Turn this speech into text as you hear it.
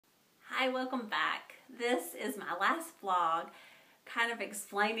Hi, welcome back. This is my last vlog, kind of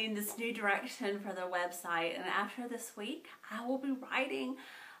explaining this new direction for the website. And after this week, I will be writing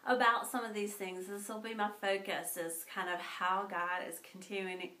about some of these things. This will be my focus, is kind of how God is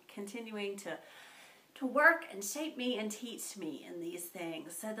continuing to work and shape me and teach me in these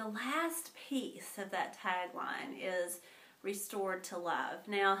things. So the last piece of that tagline is restored to love.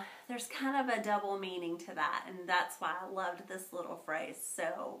 Now, there's kind of a double meaning to that, and that's why I loved this little phrase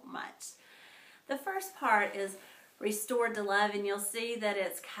so much. The first part is restored to love, and you'll see that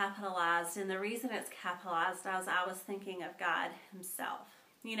it's capitalized, and the reason it's capitalized is I was thinking of God himself.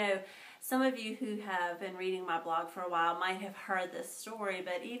 You know, some of you who have been reading my blog for a while might have heard this story,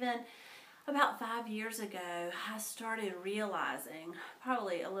 but even about 5 years ago, I started realizing,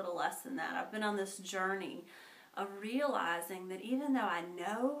 probably a little less than that, I've been on this journey of realizing that even though I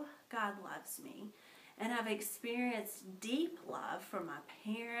know God loves me, and I've experienced deep love from my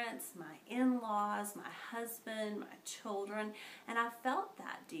parents, my in-laws, my husband, my children, and I felt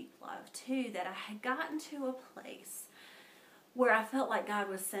that deep love too, that I had gotten to a place where I felt like God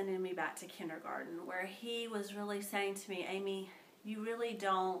was sending me back to kindergarten, where he was really saying to me, Amy, you really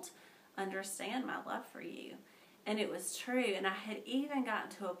don't understand my love for you. And it was true, and I had even gotten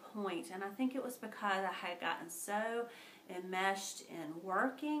to a point, and I think it was because I had gotten so enmeshed in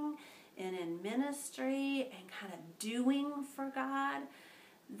working and in ministry and kind of doing for God,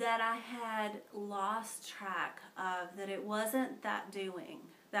 that I had lost track of that it wasn't that doing.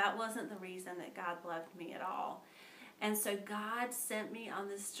 That wasn't the reason that God loved me at all. And so God sent me on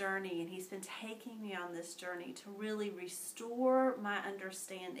this journey, and he's been taking me on this journey to really restore my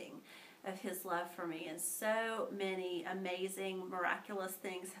understanding of his love for me. And so many amazing, miraculous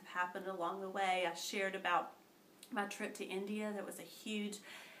things have happened along the way. I shared about my trip to India. That was a huge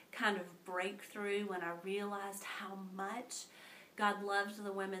kind of breakthrough when I realized how much God loved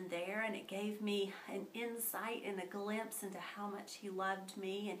the women there, and it gave me an insight and a glimpse into how much he loved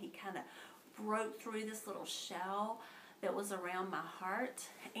me, and he kind of broke through this little shell that was around my heart.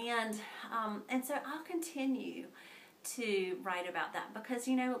 And so I'll continue to write about that, because,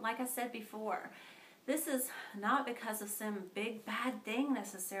 you know, like I said before, this is not because of some big bad thing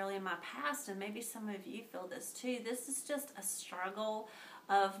necessarily in my past, and maybe some of you feel this too. This is just a struggle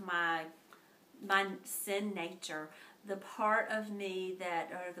of my sin nature, the part of me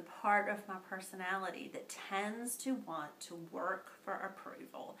that, or the part of my personality that tends to want to work for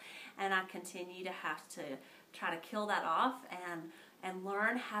approval. And I continue to have to try to kill that off and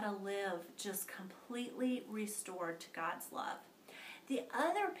learn how to live just completely restored to God's love. The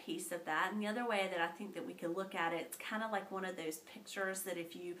other piece of that, and the other way that I think that we could look at it, it's kind of like one of those pictures that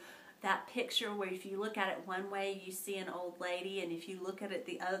that picture where if you look at it one way, you see an old lady, and if you look at it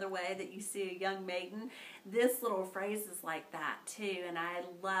the other way, that you see a young maiden. This little phrase is like that too, and I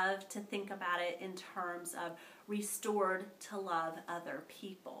love to think about it in terms of restored to love other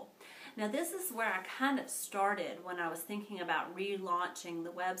people. Now, this is where I kind of started when I was thinking about relaunching the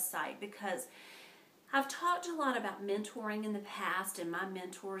website, because I've talked a lot about mentoring in the past, and my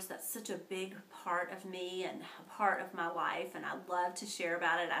mentors, that's such a big part of me and a part of my life, and I love to share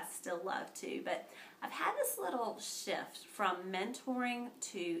about it. I still love to, but I've had this little shift from mentoring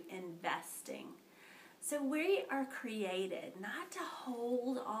to investing. So we are created not to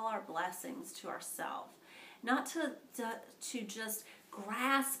hold all our blessings to ourselves, not to just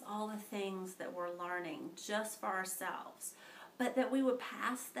grasp all the things that we're learning just for ourselves, but that we would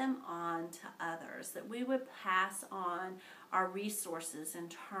pass them on to others, that we would pass on our resources in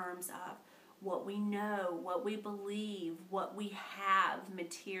terms of what we know, what we believe, what we have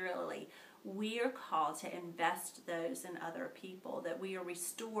materially. We are called to invest those in other people, that we are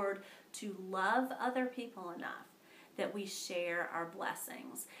restored to love other people enough that we share our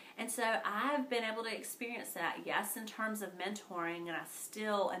blessings. And so I've been able to experience that, yes, in terms of mentoring, and I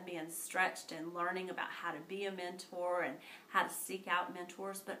still am being stretched and learning about how to be a mentor and how to seek out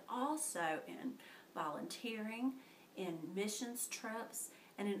mentors, but also in volunteering, in missions trips,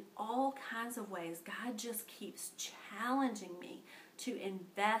 and in all kinds of ways. God just keeps challenging me to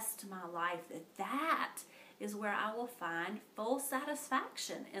invest my life, that is where I will find full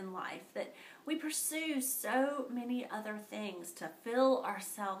satisfaction in life, that we pursue so many other things to fill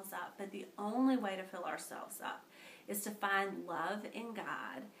ourselves up, but the only way to fill ourselves up is to find love in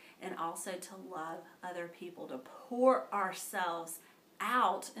God, and also to love other people, to pour ourselves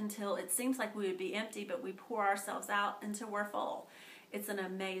out until it seems like we would be empty, but we pour ourselves out until we're full. It's an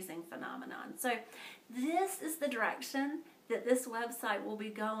amazing phenomenon. So this is the direction that this website will be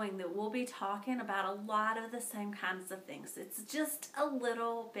going, that we'll be talking about a lot of the same kinds of things. It's just a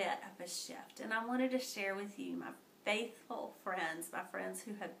little bit of a shift, and I wanted to share with you my faithful friends, my friends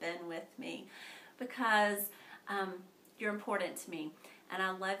who have been with me, because you're important to me. And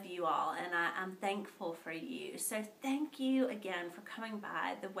I love you all, and I'm thankful for you. So thank you again for coming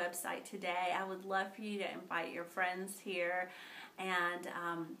by the website today. I would love for you to invite your friends here, and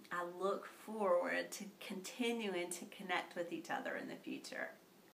I look forward to continuing to connect with each other in the future.